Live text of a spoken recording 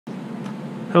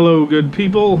Hello good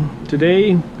people,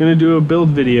 today I'm going to do a build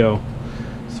video.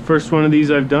 It's the first one of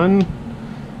these I've done.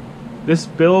 This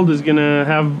build is going to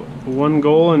have one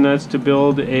goal, and that's to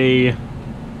build a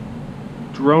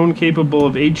drone capable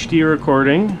of HD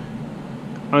recording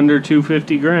under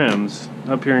 250 grams.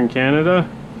 Up here in Canada,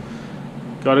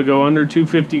 got to go under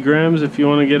 250 grams if you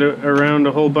want to get around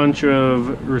a whole bunch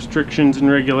of restrictions and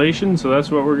regulations, so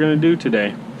that's what we're going to do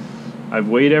today. I've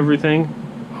weighed everything.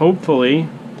 Hopefully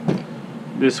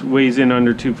this weighs in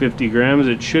under 250 grams.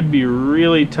 It should be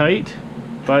really tight,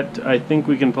 but I think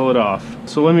we can pull it off.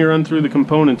 So let me run through the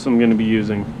components I'm going to be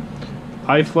using.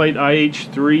 iFlight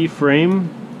IH3 frame.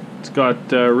 It's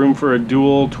got room for a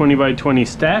dual 20x20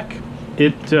 stack.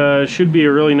 It should be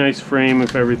a really nice frame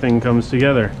if everything comes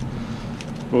together.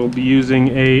 We'll be using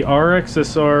a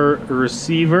R-XSR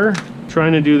receiver.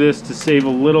 Trying to do this to save a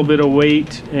little bit of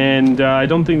weight, and I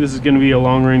don't think this is going to be a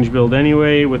long-range build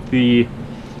anyway with the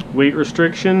weight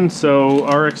restriction, so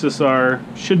R-XSR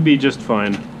should be just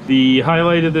fine. The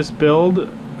highlight of this build,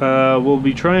 we'll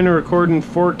be trying to record in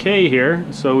 4K here,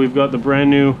 so we've got the brand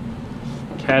new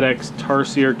Caddx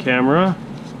Tarsier camera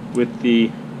with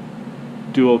the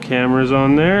dual cameras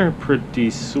on there. Pretty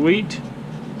sweet.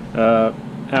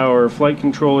 Our flight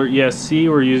controller ESC,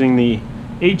 we're using the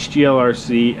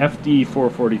HGLRC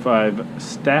FD445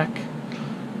 stack,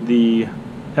 the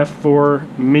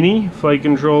F4 mini flight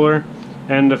controller,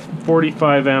 and a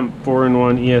 45 amp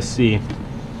 4-in-1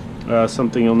 ESC.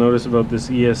 Something you'll notice about this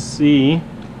ESC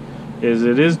is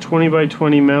it is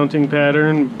 20x20 mounting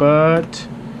pattern, but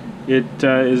it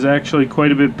is actually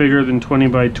quite a bit bigger than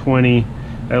 20x20,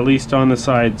 at least on the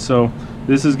side. So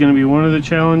this is going to be one of the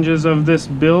challenges of this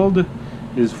build,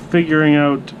 is figuring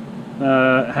out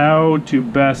how to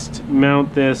best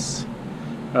mount this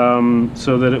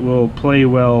so that it will play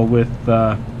well with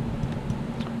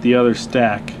the other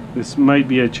stack. This might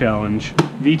be a challenge.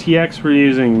 VTX, we're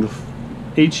using the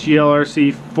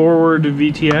HGLRC forward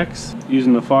VTX,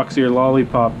 using the Foxier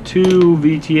Lollipop 2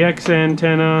 VTX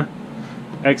antenna,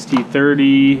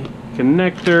 XT30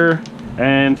 connector,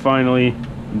 and finally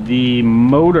the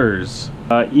motors.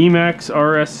 Emax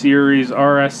RS series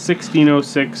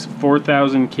RS1606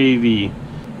 4000 kV.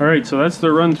 Alright, so that's the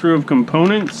run through of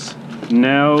components.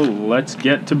 Now let's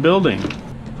get to building.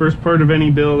 First part of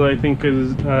any build, I think,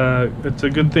 is it's a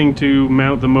good thing to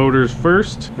mount the motors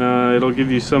first. It'll give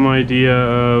you some idea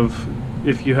of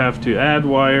if you have to add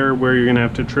wire, where you're going to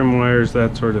have to trim wires,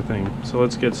 that sort of thing. So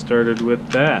let's get started with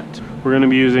that. We're going to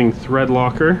be using thread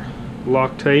locker,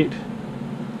 Loctite,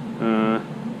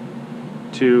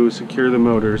 to secure the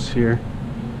motors here,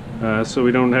 so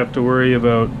we don't have to worry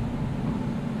about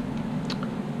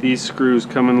these screws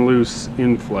coming loose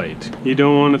in flight. You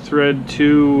don't want to thread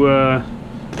too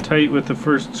tight with the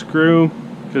first screw,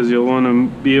 because you'll want to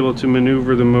be able to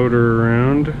maneuver the motor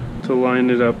around to line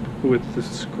it up with the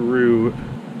screw.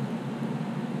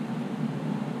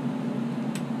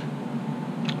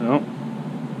 Oh,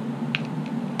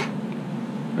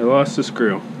 I lost the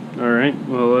screw. Alright,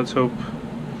 well, let's hope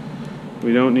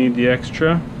we don't need the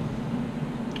extra.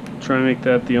 Try and make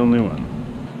that the only one.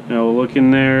 Now we'll look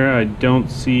in there. I don't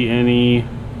see any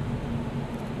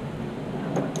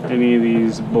of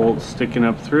these bolts sticking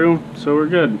up through, so we're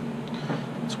good.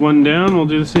 It's one down. We'll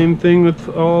do the same thing with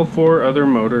all 4 other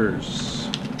motors.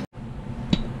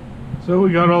 So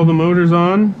we got all the motors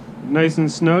on, nice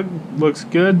and snug, looks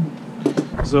good.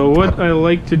 So what I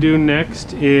like to do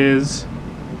next is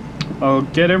I'll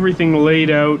get everything laid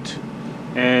out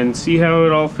and see how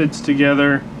it all fits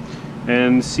together,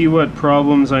 and see what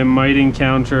problems I might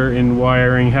encounter in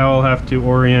wiring, how I'll have to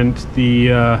orient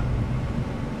the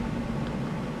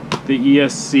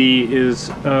ESC is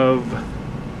of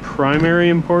primary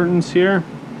importance here.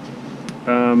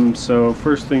 So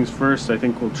first things first, I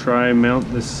think we'll try and mount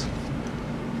this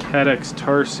Caddx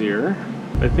Tarsier.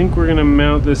 I think we're gonna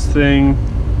mount this thing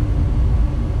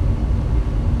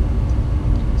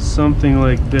something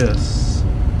like this.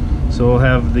 So we'll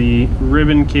have the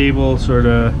ribbon cable sort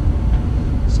of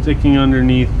sticking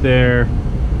underneath there.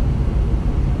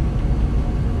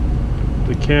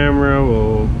 The camera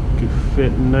will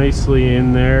fit nicely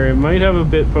in there. It might have a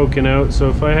bit poking out, so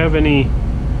if I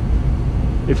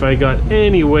got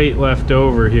any weight left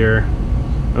over here,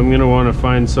 I'm gonna want to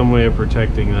find some way of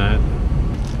protecting that.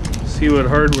 See what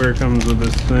hardware comes with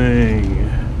this thing.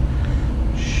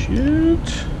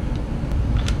 Shit.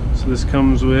 So this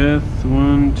comes with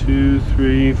 1, 2,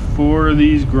 3, 4 of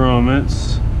these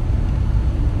grommets.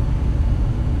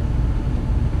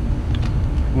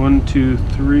 1, 2,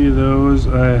 3 of those.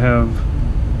 I have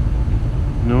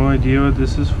no idea what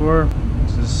this is for.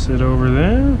 Does this sit over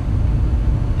there?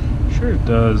 Sure it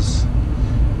does.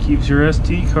 Keeps your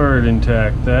SD card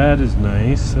intact. That is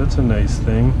nice. That's a nice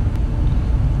thing.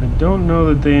 I don't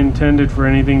know that they intended for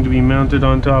anything to be mounted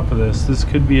on top of this. This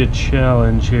could be a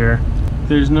challenge here.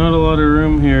 There's not a lot of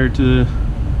room here to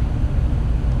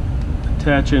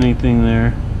attach anything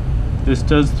there. This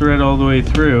does thread all the way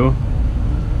through,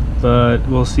 but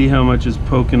we'll see how much is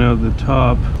poking out the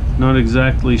top. Not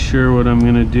exactly sure what I'm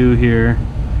gonna do here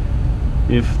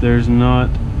if there's not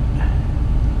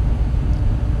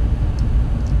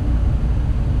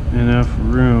enough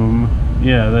room.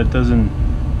 Yeah, that's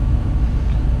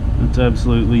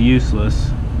absolutely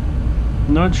useless.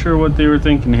 Not sure what they were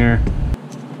thinking here.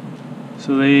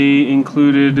 So they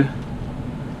included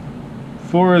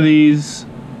 4 of these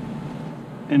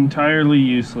entirely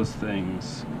useless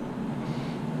things.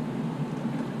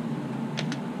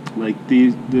 Like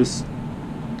this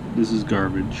is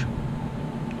garbage.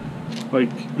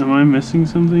 Like, am I missing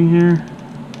something here?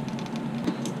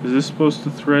 Is this supposed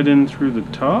to thread in through the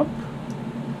top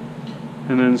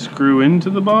and then screw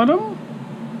into the bottom?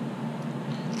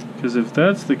 Because if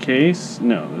that's the case,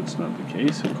 no, that's not the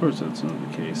case. Of course that's not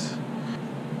the case.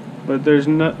 But there's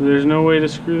no way to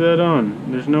screw that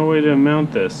on. There's no way to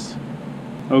mount this.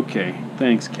 Okay,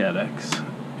 thanks Caddx.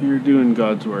 You're doing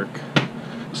God's work.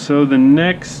 So the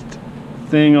next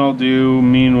thing I'll do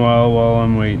meanwhile while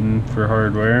I'm waiting for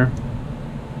hardware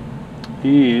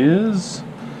is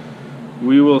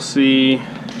we will see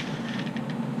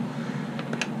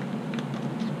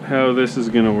how this is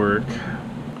gonna work.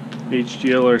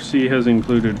 HGLRC has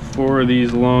included 4 of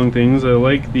these long things. I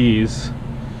like these.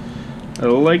 I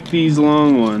like these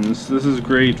long ones. This is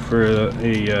great for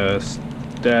a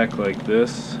stack like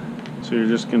this. So you're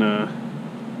just gonna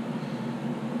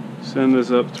send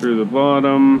this up through the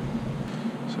bottom.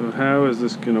 So how is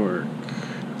this gonna work?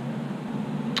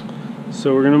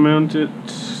 So we're gonna mount it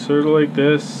sort of like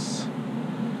this,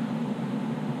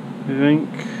 I think.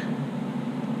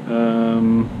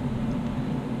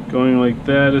 Going like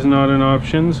that is not an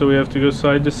option, so we have to go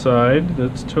side to side.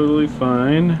 That's totally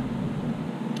fine.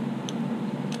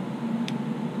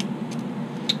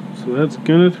 So that's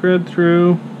gonna thread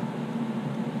through.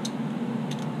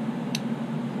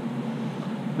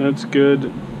 That's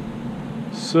good.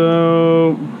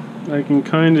 So I can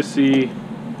kind of see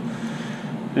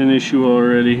an issue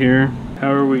already here.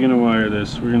 How are we gonna wire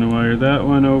this? We're gonna wire that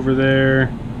one over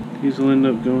there. These will end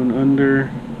up going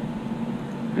under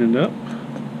and up.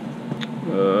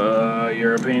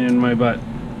 You're a pain in my butt.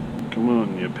 Come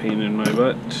on, you pain in my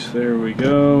butt. There we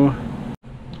go.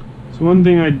 So one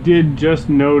thing I did just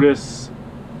notice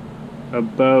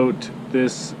about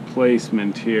this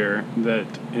placement here that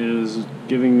is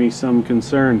giving me some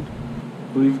concern.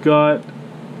 We've got,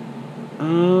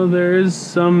 there is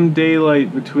some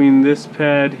daylight between this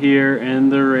pad here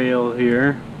and the rail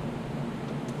here.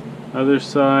 Other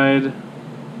side,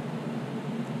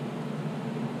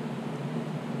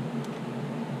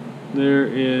 there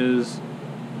is,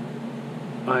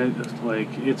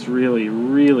 it's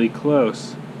really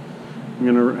close. I'm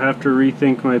gonna have to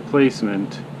rethink my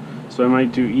placement. So I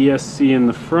might do ESC in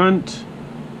the front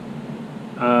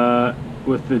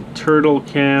with the turtle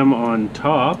cam on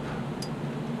top,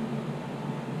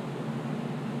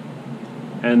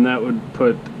 and that would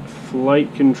put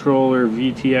flight controller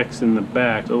VTX in the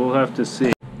back. So we'll have to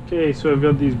see. Okay, so I've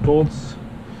got these bolts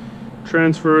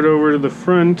transferred over to the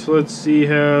front. Let's see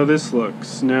how this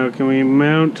looks. Now can we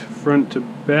mount front to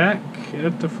back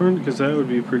at the front? Because that would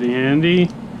be pretty handy.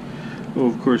 Oh,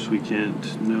 of course we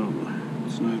can't. No,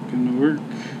 it's not going to work.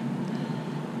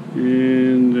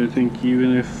 And I think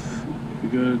even if we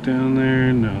got it down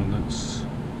there, no, it's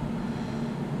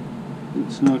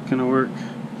not going to work.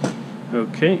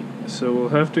 Okay, so we'll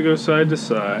have to go side to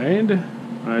side.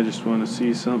 I just want to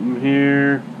see something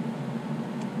here.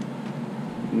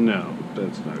 No,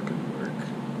 that's not going to work.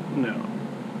 No,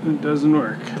 it doesn't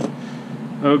work.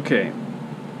 Okay,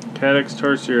 Caddx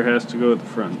Tarsier has to go at the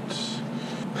front.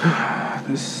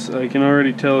 This, I can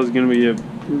already tell, is going to be a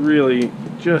really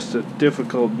just a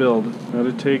difficult build. Got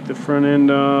to take the front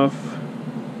end off,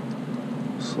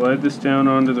 slide this down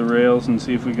onto the rails and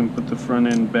see if we can put the front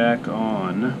end back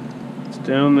on. It's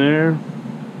down there.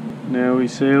 Now we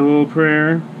say a little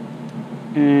prayer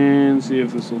and see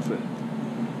if this will fit.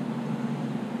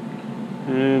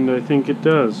 And I think it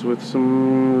does, with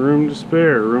some room to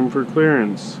spare, room for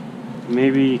clearance.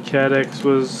 Maybe Caddx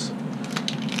was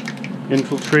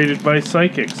infiltrated by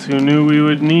psychics who knew we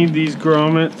would need these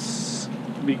grommets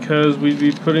because we'd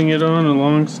be putting it on a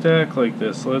long stack like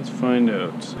this. Let's find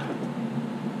out.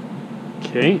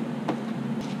 Okay,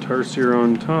 Tarsier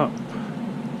on top.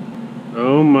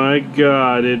 Oh my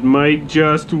god, it might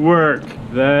just work.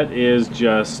 That is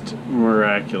just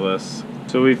miraculous.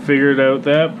 So we figured out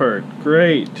that part.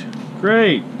 Great,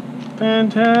 great,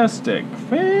 fantastic,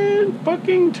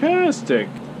 fan-fucking-tastic.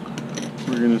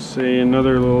 We're gonna say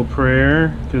another little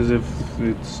prayer, because if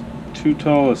it's too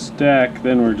tall a stack,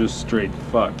 then we're just straight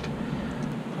fucked.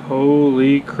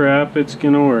 Holy crap, it's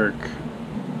gonna work.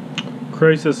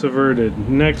 Crisis averted.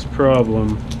 Next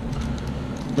problem.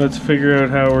 Let's figure out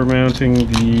how we're mounting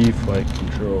the flight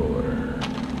controller.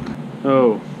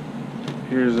 Oh,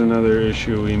 here's another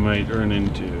issue we might run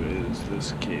into, is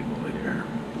this cable here.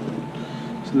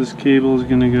 So this cable is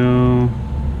gonna go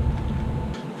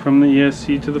from the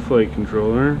ESC to the flight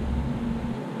controller,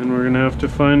 and we're gonna have to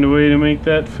find a way to make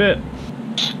that fit.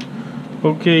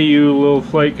 Okay, you little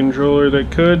flight controller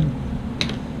that could.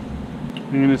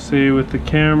 I'm gonna say with the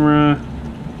camera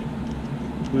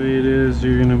the way it is,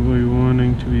 you're gonna be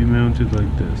wanting to be mounted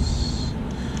like this.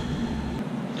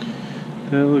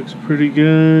 That looks pretty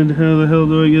good. How the hell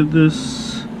do I get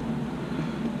this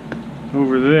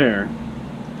over there?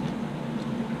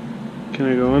 Can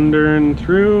I go under and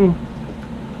through?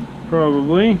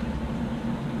 Probably.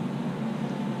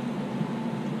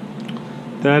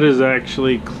 That is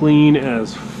actually clean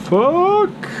as fuck.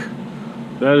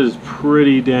 That is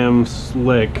pretty damn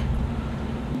slick.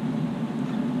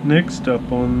 Next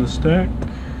up on the stack,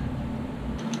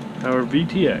 our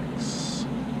VTX.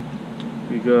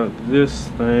 We got this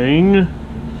thing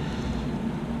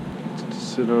to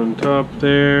sit on top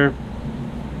there.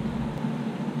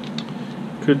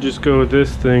 Could just go with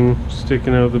this thing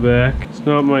sticking out the back. It's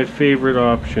not my favorite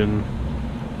option,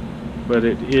 but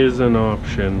it is an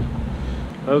option.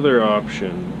 Other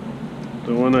option,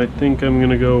 the one I think I'm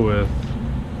gonna go with.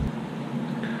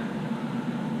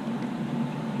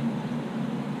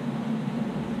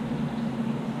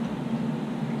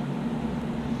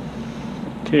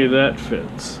 Okay, that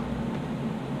fits.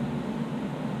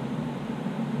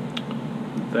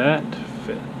 That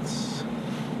fits.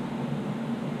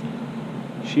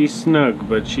 She's snug,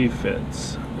 but she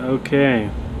fits. Okay.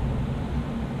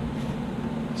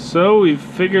 So we've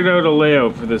figured out a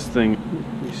layout for this thing.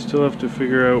 We still have to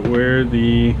figure out where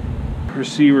the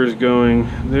receiver's going.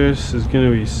 This is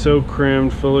gonna be so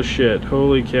crammed full of shit.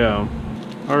 Holy cow.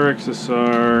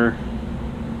 R-XSR.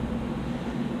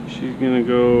 She's gonna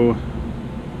go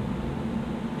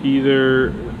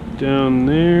either down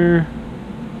there,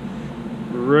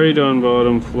 right on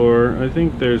bottom floor. I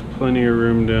think there's plenty of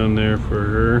room down there for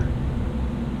her.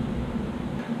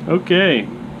 Okay,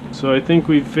 so I think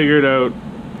we've figured out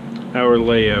our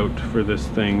layout for this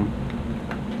thing.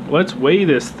 Let's weigh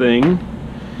this thing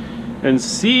and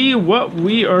see what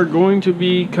we are going to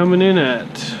be coming in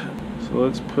at. So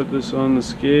let's put this on the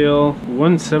scale.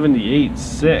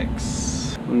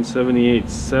 178.6,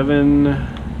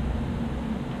 178.7,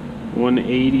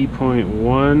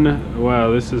 180.1.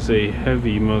 Wow, this is a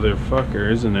heavy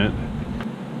motherfucker, isn't it?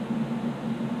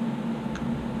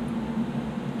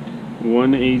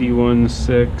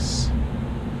 181.6,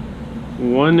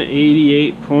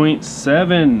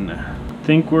 188.7. I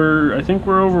think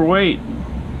we're overweight.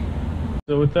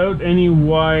 So without any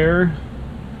wire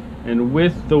and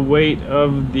with the weight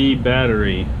of the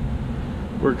battery,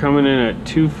 we're coming in at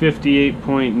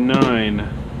 258.9,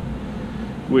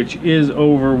 which is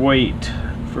overweight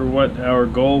for what our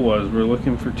goal was. We're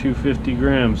looking for 250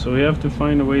 grams, so we have to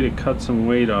find a way to cut some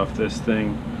weight off this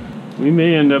thing. We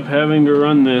may end up having to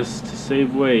run this to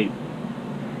save weight.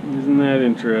 Isn't that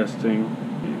interesting?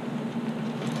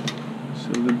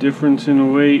 So the difference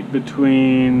in weight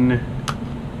between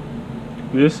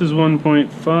this is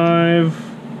 1.5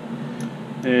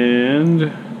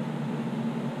 and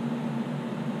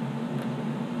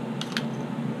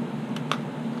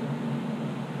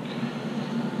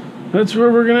that's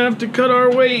where we're gonna have to cut our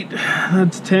weight.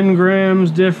 That's 10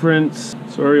 grams difference.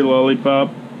 Sorry,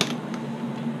 lollipop.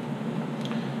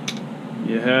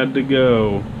 You had to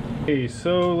go. Okay,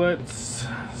 so let's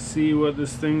see what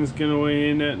this thing's gonna weigh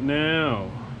in at now.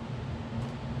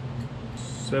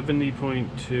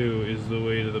 70.2 is the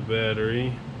weight of the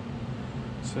battery.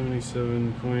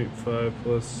 77.5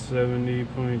 plus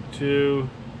 70.2.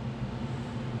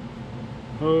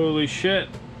 Holy shit.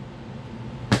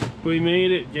 We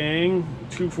made it, gang.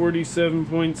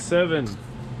 247.7.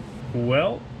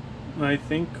 Well, I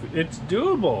think it's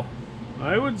doable.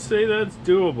 I would say that's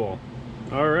doable.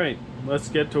 Alright, let's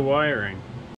get to wiring.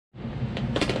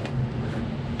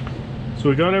 So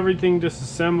we got everything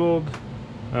disassembled.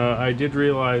 I did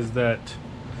realize that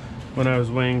when I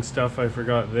was weighing stuff I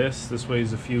forgot this. This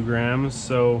weighs a few grams,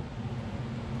 so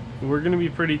we're going to be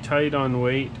pretty tight on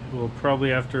weight. We'll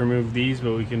probably have to remove these,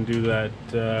 but we can do that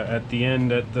at the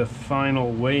end at the final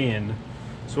weigh-in.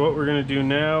 So what we're going to do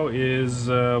now is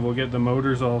we'll get the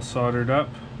motors all soldered up.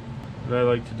 What I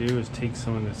like to do is take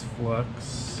some of this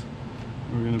flux.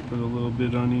 We're going to put a little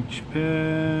bit on each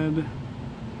pad.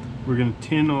 We're going to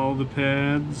tin all the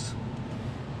pads,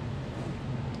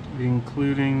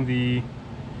 including the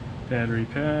battery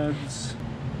pads.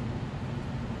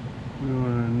 We want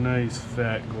a nice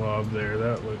fat glob there.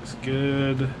 That looks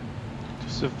good.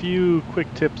 Just a few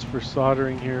quick tips for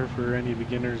soldering here for any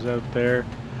beginners out there.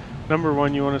 Number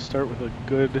one, you want to start with a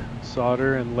good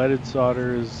solder, and leaded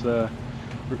solder is the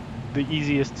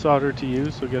easiest solder to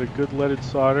use. So get a good leaded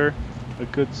solder. A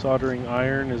good soldering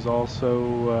iron is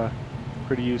also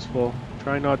pretty useful.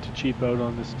 Try not to cheap out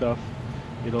on this stuff.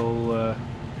 It'll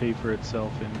pay for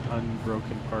itself in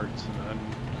unbroken parts and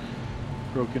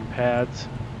unbroken pads.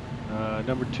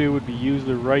 Number two would be use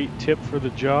the right tip for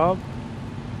the job.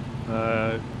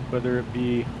 Whether it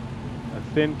be a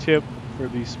thin tip for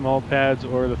the small pads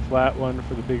or the flat one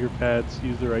for the bigger pads,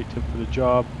 use the right tip for the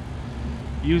job.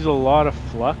 Use a lot of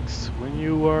flux when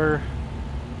you are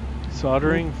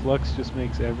soldering. Flux just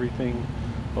makes everything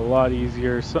a lot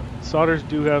easier. Solders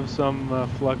do have some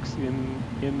flux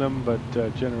in them, but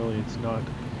generally it's not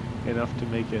enough to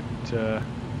make it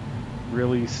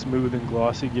really smooth and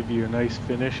glossy, give you a nice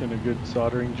finish and a good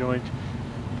soldering joint.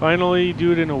 Finally,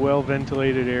 do it in a well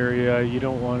ventilated area. You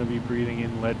don't want to be breathing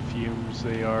in lead fumes.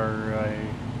 They are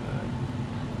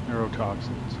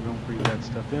neurotoxin, so don't breathe that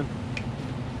stuff in.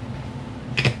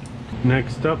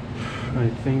 Next up, I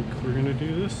think we're going to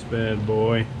do this bad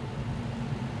boy.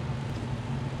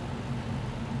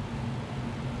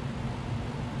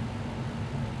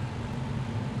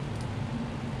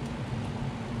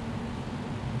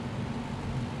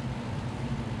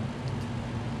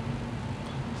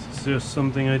 Just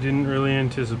something I didn't really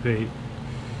anticipate,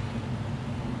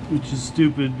 which is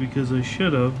stupid because I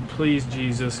should have. Please,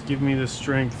 Jesus, give me the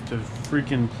strength to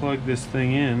freaking plug this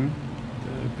thing in.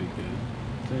 That'd be good.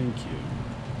 Thank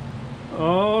you.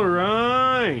 All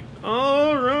right,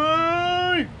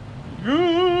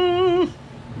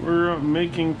 we're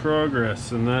making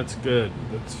progress, and that's good.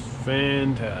 That's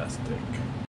fantastic.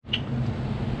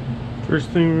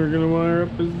 First thing we're gonna wire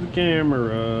up is the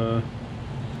camera.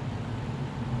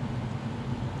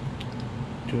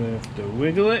 Do I have to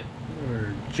wiggle it,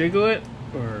 or jiggle it,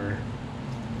 or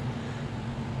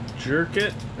jerk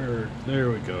it, or there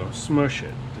we go, smush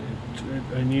it.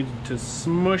 I needed to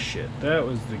smush it, that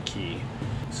was the key.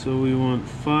 So we want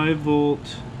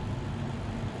 5-volt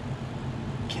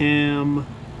cam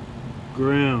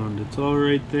ground. It's all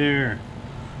right there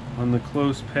on the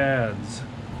close pads.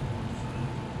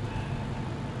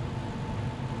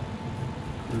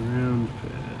 Ground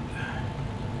pad.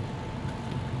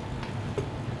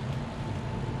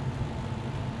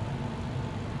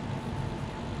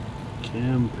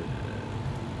 Cam pad.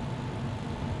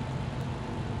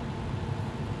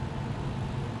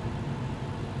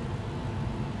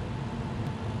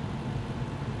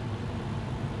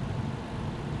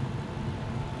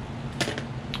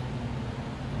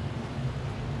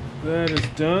 That is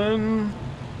done.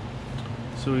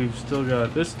 So we've still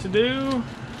got this to do.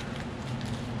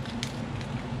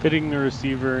 Fitting the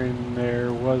receiver in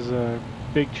there was a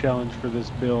big challenge for this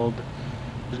build.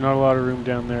 There's not a lot of room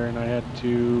down there, and I had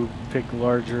to pick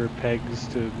larger pegs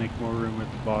to make more room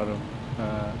at the bottom,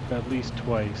 at least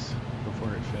twice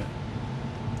before it fit.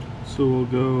 So we'll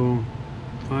go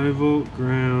 5-volt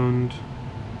ground,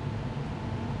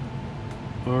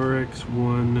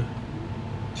 RX1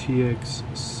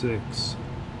 TX6.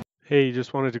 Hey,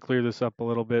 just wanted to clear this up a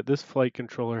little bit. This flight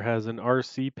controller has an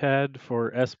RC pad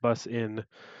for S-bus in.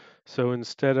 So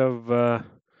instead of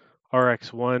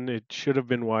RX1, it should have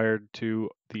been wired to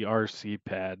the RC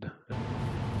pad.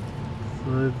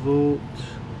 5-volt.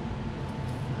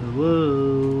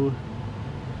 Hello.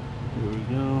 There we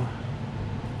go.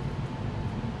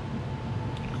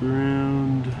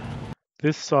 Ground.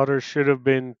 This solder should have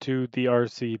been to the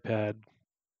RC pad.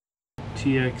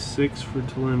 TX6 for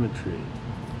telemetry.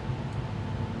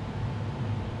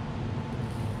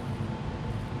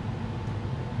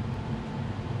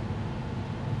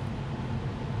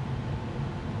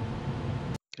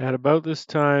 At about this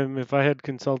time, if I had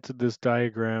consulted this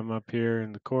diagram up here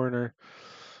in the corner,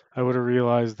 I would have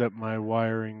realized that my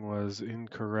wiring was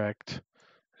incorrect.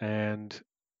 And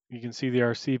you can see the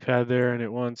RC pad there, and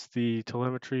it wants the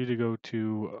telemetry to go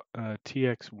to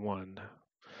TX1.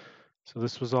 So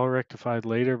this was all rectified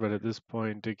later, but at this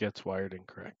point it gets wired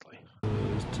incorrectly.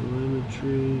 There's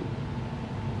telemetry.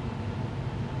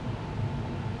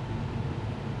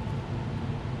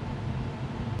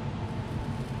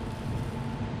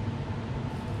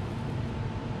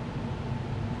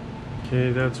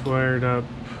 Okay, that's wired up.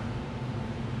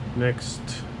 next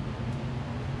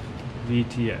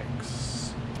VTX.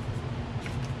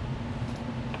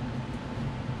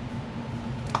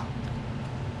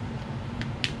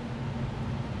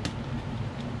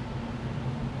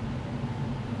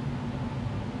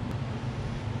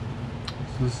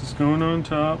 So this is going on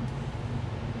top,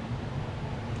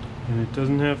 and it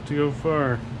doesn't have to go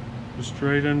far, just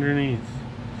right underneath.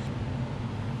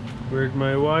 Where'd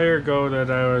my wire go that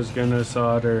I was gonna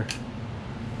solder?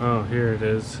 Oh, here it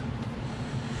is.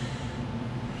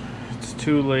 It's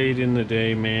too late in the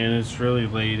day, man. It's really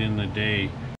late in the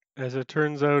day. As it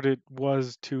turns out, it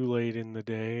was too late in the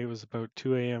day. It was about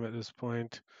 2 a.m. at this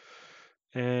point,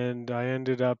 and I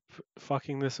ended up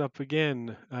fucking this up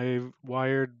again. I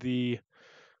wired the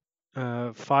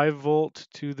 5 volt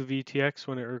to the VTX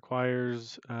when it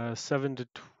requires 7 to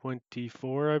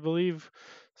 24, I believe.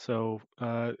 So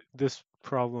this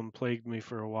problem plagued me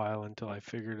for a while until I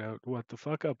figured out what the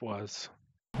fuck up was.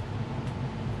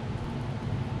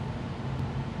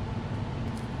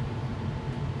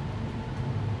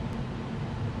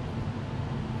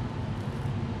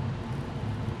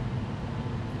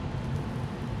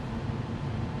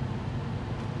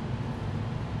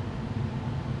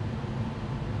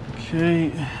 Okay,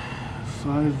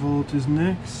 5 volt is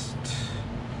next.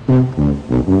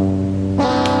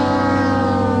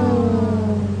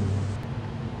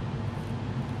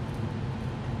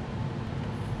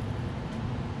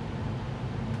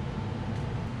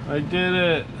 I did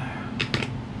it!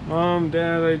 Mom,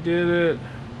 Dad, I did it!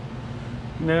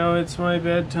 Now it's my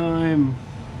bedtime.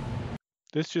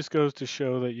 This just goes to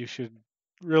show that you should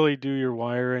really do your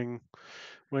wiring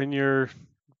when you're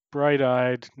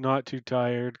bright-eyed, not too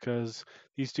tired, because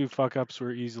these two fuck-ups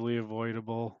were easily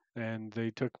avoidable, and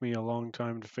they took me a long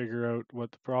time to figure out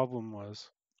what the problem was.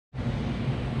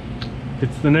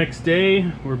 It's the next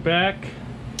day, we're back,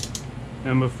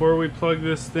 and before we plug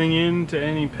this thing into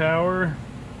any power,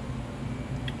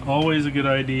 always a good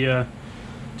idea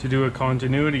to do a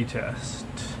continuity test.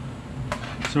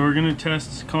 So we're going to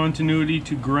test continuity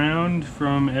to ground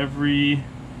from every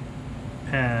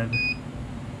pad.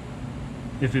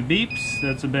 If it beeps,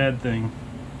 that's a bad thing.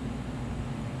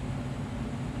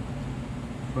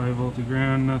 5 volt to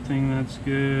ground, nothing, that's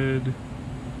good.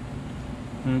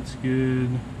 That's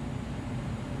good.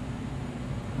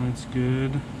 That's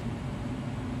good.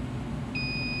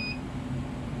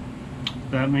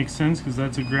 That makes sense because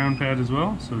that's a ground pad as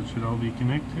well, so it should all be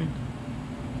connected.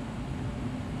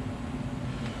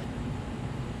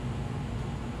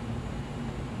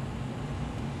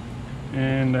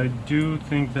 And I do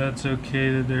think that's okay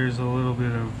that there's a little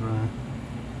bit of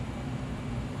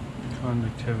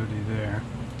conductivity there.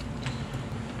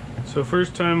 So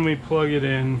first time we plug it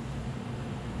in,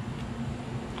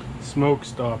 smoke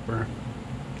stopper.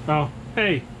 Oh,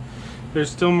 hey, there's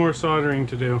still more soldering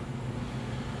to do.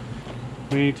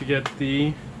 We need to get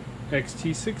the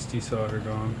XT60 soldered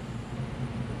on.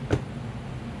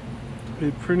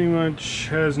 It pretty much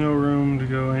has no room to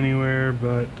go anywhere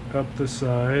but up the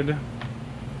side.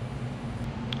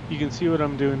 You can see what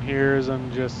I'm doing here is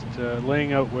I'm just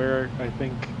laying out where I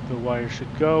think the wire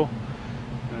should go,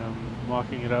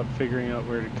 mocking it up, figuring out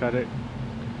where to cut it.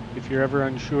 If you're ever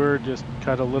unsure, just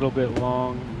cut a little bit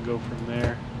long and go from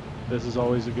there. This is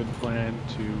always a good plan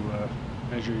to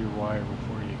measure your wire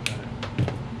before you cut it.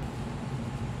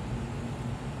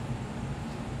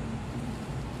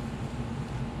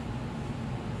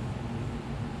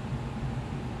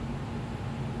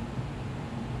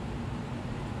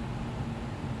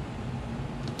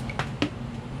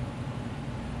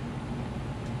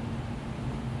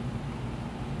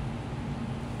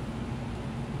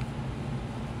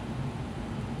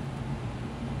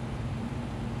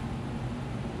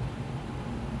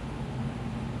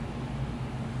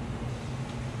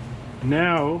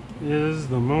 Now is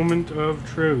the moment of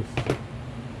truth.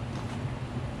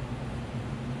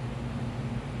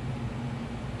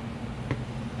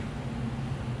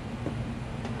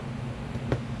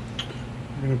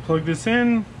 I'm going to plug this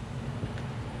in.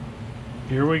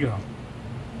 Here we go.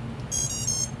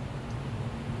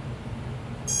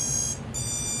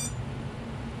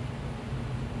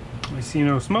 I see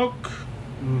no smoke.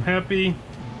 I'm happy.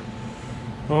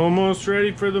 Almost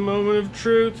ready for the moment of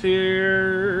truth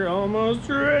here. Almost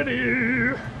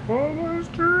ready.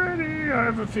 Almost ready. I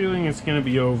have a feeling it's going to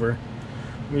be over.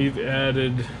 We've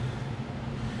added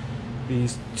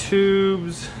these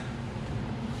tubes.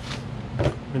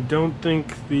 I don't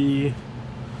think the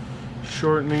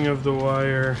shortening of the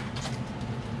wire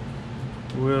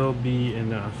will be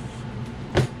enough.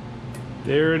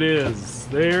 There it is.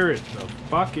 There it the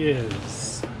fuck is.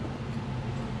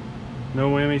 No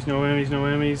whammies, no whammies, no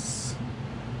whammies.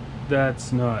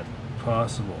 That's not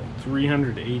possible.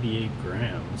 388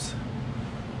 grams.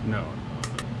 No.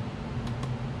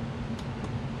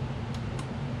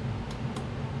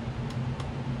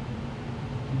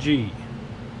 G.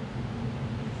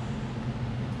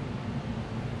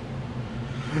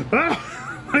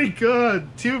 Oh my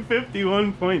god,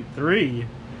 251.3.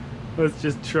 Let's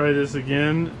just try this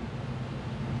again.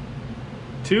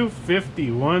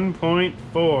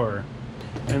 251.4.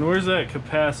 And where's that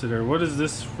capacitor? What does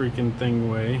this freaking thing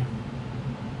weigh?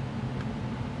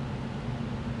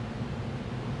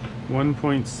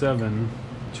 1.7.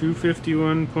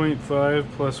 251.5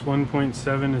 plus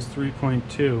 1.7 is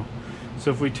 3.2.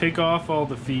 So if we take off all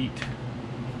the feet,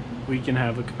 we can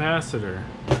have a capacitor.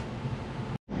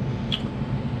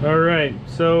 Alright,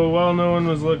 so while no one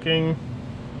was looking,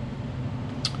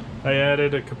 I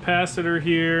added a capacitor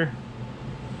here,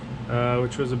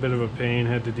 which was a bit of a pain.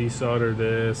 Had to desolder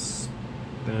this,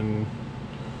 then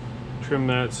trim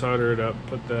that, solder it up,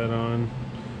 put that on.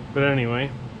 But anyway,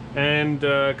 and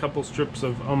a couple strips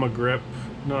of grip.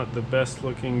 Not the best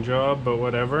looking job, but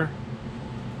whatever.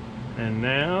 And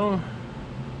now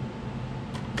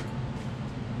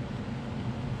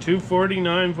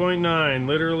 249.9,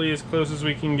 literally as close as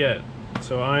we can get.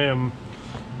 So I am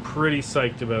pretty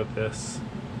psyched about this.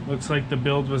 Looks like the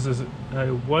build was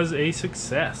a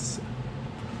success.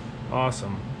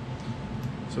 Awesome.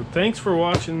 So thanks for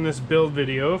watching this build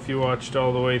video. If you watched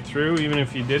all the way through, even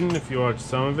if you didn't, if you watched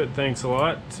some of it, thanks a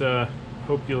lot.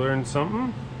 Hope you learned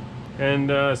something.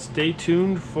 And stay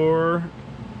tuned for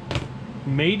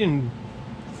Maiden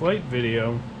flight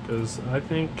video, because I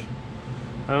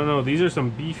don't know, these are some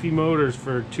beefy motors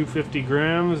for 250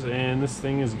 grams, and this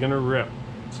thing is gonna rip.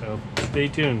 So stay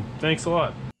tuned. Thanks a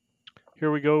lot.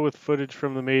 Here we go with footage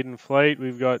from the Maiden flight.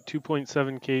 We've got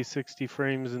 2.7K 60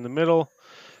 frames in the middle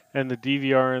and the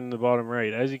DVR in the bottom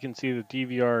right. As you can see, the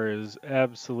DVR is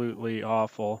absolutely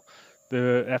awful.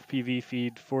 The FPV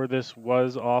feed for this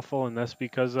was awful, and that's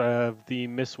because of the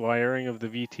miswiring of the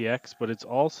VTX, but it's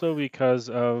also because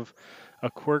of a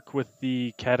quirk with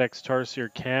the Caddx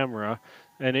Tarsier camera,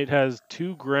 and it has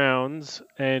two grounds,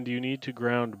 and you need to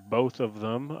ground both of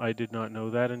them. I did not know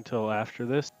that until after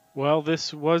this. Well,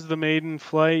 this was the Maiden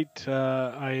flight.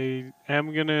 I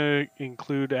am going to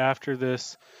include after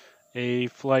this a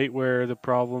flight where the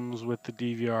problems with the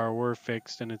DVR were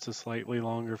fixed, and it's a slightly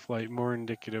longer flight, more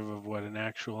indicative of what an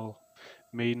actual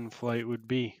Maiden flight would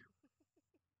be.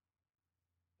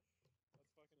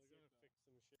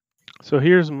 So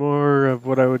here's more of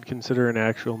what I would consider an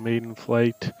actual Maiden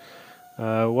flight.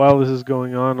 While this is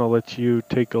going on, I'll let you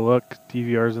take a look.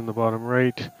 DVR's in the bottom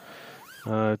right,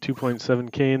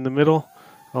 2.7K in the middle.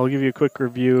 I'll give you a quick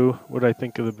review, what I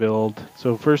think of the build.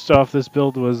 So first off, this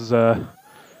build was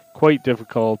quite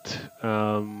difficult.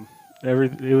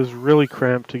 It was really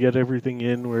cramped to get everything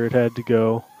in where it had to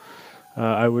go.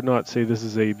 I would not say this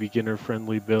is a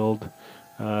beginner-friendly build,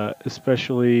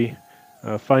 especially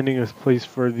finding a place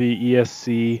for the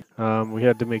ESC. We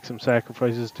had to make some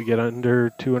sacrifices to get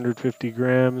under 250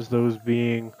 grams, those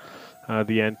being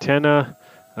the antenna,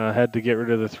 had to get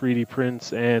rid of the 3D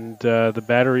prints, and the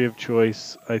battery of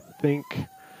choice, I think,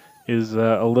 is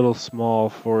a little small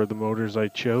for the motors I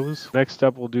chose. Next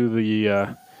up, we'll do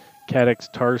the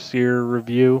Caddx Tarsier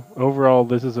review. Overall,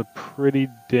 this is a pretty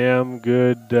damn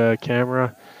good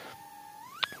camera.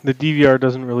 The DVR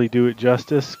doesn't really do it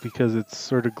justice because it's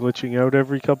sort of glitching out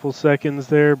every couple seconds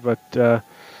there, but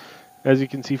as you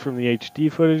can see from the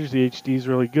HD footage, the HD is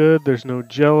really good. There's no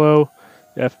jello.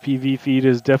 The FPV feed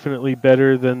is definitely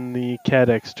better than the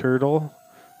Caddx Turtle.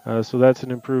 So that's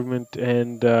an improvement,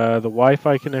 and the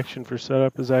Wi-Fi connection for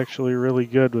setup is actually really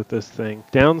good with this thing.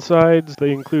 Downsides, the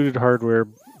included hardware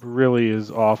really is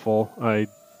awful. I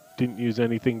didn't use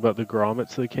anything but the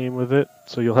grommets that came with it,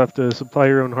 so you'll have to supply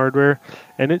your own hardware,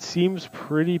 and it seems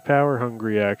pretty power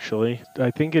hungry actually.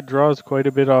 I think it draws quite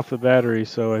a bit off the battery,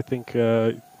 so I think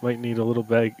it might need a little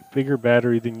bigger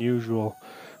battery than usual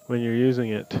when you're using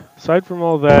it. Aside from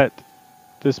all that,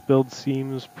 this build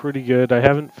seems pretty good. I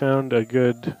haven't found a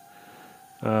good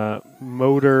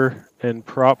motor and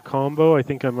prop combo. I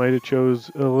think I might have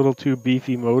chose a little too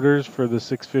beefy motors for the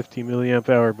 650 milliamp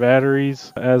hour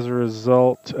batteries. As a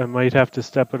result, I might have to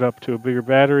step it up to a bigger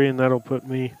battery, and that'll put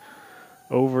me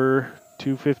over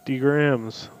 250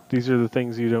 grams. These are the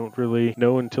things you don't really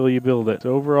know until you build it.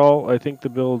 So overall, I think the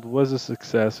build was a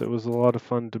success. It was a lot of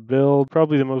fun to build.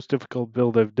 Probably the most difficult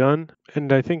build I've done.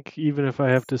 And I think even if I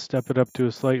have to step it up to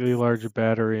a slightly larger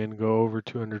battery and go over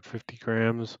 250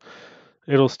 grams,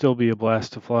 it'll still be a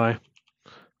blast to fly.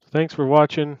 So thanks for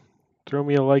watching. Throw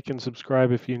me a like and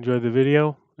subscribe if you enjoyed the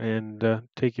video, and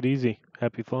take it easy.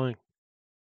 Happy flying.